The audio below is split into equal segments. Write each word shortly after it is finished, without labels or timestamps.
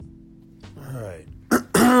Alright.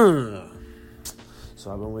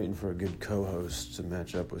 So I've been waiting for a good co-host to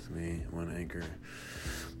match up with me when Anchor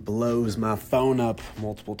blows my phone up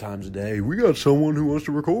multiple times a day. We got someone who wants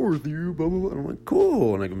to record with you, blah, blah, blah. And I'm like,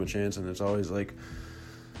 cool. And I give him a chance, and it's always like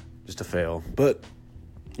just a fail. But,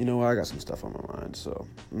 you know, I got some stuff on my mind, so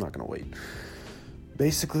I'm not going to wait.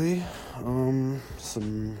 Basically,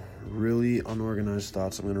 some really unorganized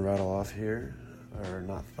thoughts I'm going to rattle off here. Or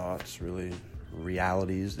not thoughts, really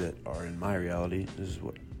realities that are in my reality. This is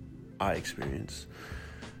what I experience.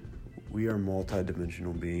 We are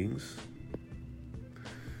multi-dimensional beings.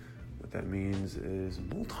 What that means is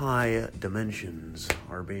multi-dimensions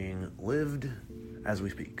are being lived as we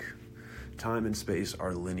speak. Time and space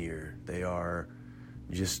are linear. They are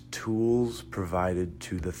just tools provided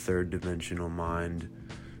to the third dimensional mind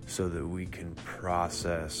so that we can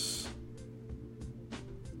process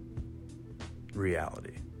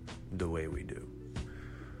reality the way we do.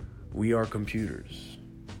 We are computers.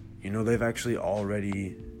 You know, they've actually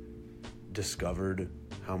already discovered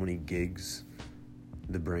how many gigs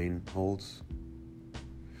the brain holds.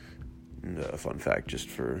 And a fun fact, just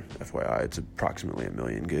for FYI, it's approximately 1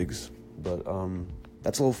 million gigs. But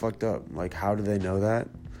that's a little fucked up. Like, how do they know that?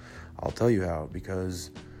 I'll tell you how.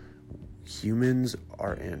 Because humans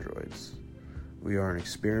are androids. We are an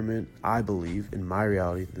experiment. I believe, in my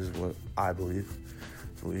reality, this is what I believe.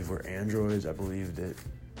 I believe we're androids. I believe that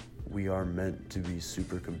we are meant to be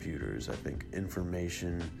supercomputers. I think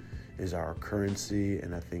information is our currency,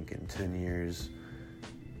 and I think in 10 years,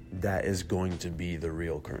 that is going to be the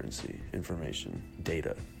real currency. Information,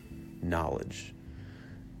 data, knowledge.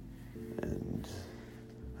 And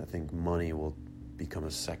I think money will become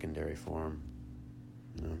a secondary form.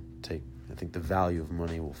 You know, I think the value of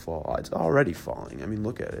money will fall. It's already falling. I mean,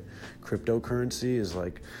 look at it. Cryptocurrency is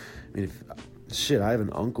like, I mean, I have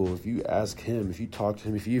an uncle. If you ask him, if you talk to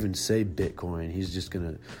him, if you even say Bitcoin, he's just going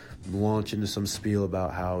to launch into some spiel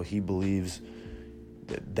about how he believes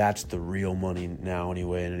that that's the real money now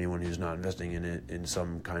anyway, and anyone who's not investing in it in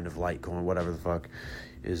some kind of Litecoin, whatever the fuck,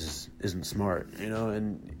 isn't smart, you know?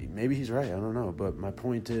 And maybe he's right. I don't know. But my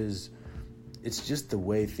point is, it's just the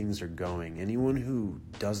way things are going. Anyone who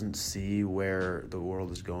doesn't see where the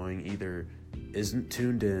world is going either isn't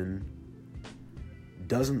tuned in,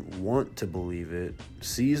 doesn't want to believe it,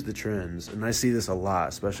 sees the trends, and I see this a lot,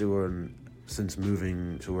 especially since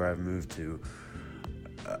moving to where I've moved to.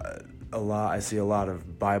 I see a lot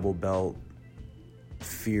of Bible Belt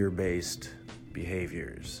fear-based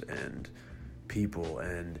behaviors and people,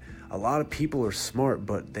 and a lot of people are smart,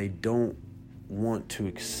 but they don't want to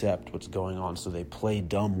accept what's going on, so they play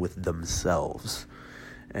dumb with themselves,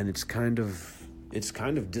 and it's kind of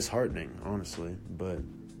disheartening, honestly. But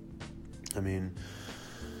I mean,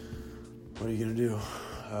 what are you gonna do?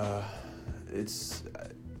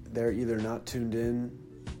 They're either not tuned in,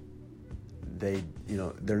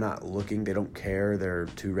 they're not looking, they don't care, they're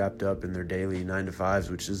too wrapped up in their daily 9-to-5s,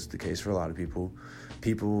 which is the case for a lot of people,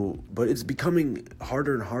 but it's becoming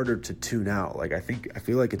harder and harder to tune out. Like, I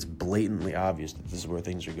feel like it's blatantly obvious that this is where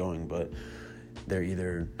things are going, but they're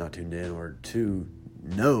either not tuned in or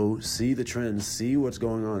see the trends, see what's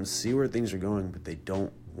going on, see where things are going, but they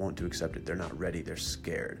don't want to accept it. They're not ready. They're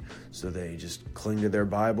scared. So they just cling to their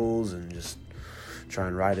Bibles and just try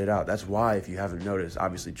and ride it out. That's why, if you haven't noticed,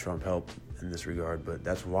 obviously Trump helped in this regard, but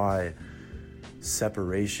that's why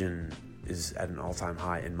separation is at an all-time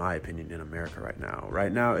high, in my opinion, in America right now.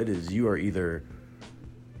 Right now, it is. You are either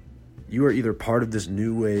part of this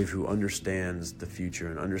new wave who understands the future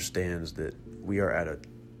and understands that we are at a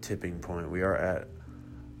tipping point. We are at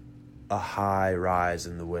a high rise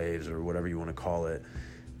in the waves, or whatever you want to call it,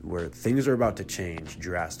 where things are about to change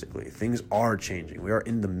drastically. Things are changing. We are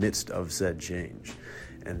in the midst of said change.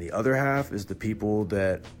 And the other half is the people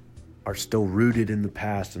that are still rooted in the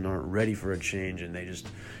past and aren't ready for a change, and they just,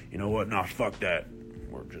 you know what, nah, fuck that.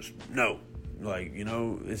 Or just, no. Like, you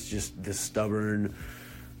know, it's just this stubborn,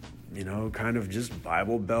 you know, kind of just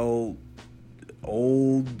Bible Belt,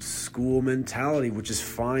 old school mentality, which is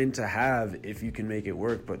fine to have if you can make it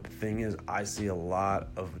work. But the thing is, I see a lot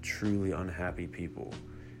of truly unhappy people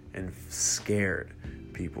and scared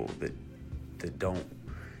people that don't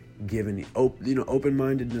give any,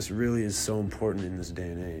 open-mindedness really is so important in this day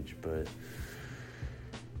and age. But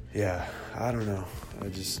yeah, I don't know. I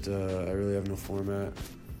really have no format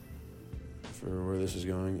for where this is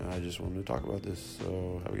going. I just wanted to talk about this.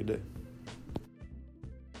 So have a good day.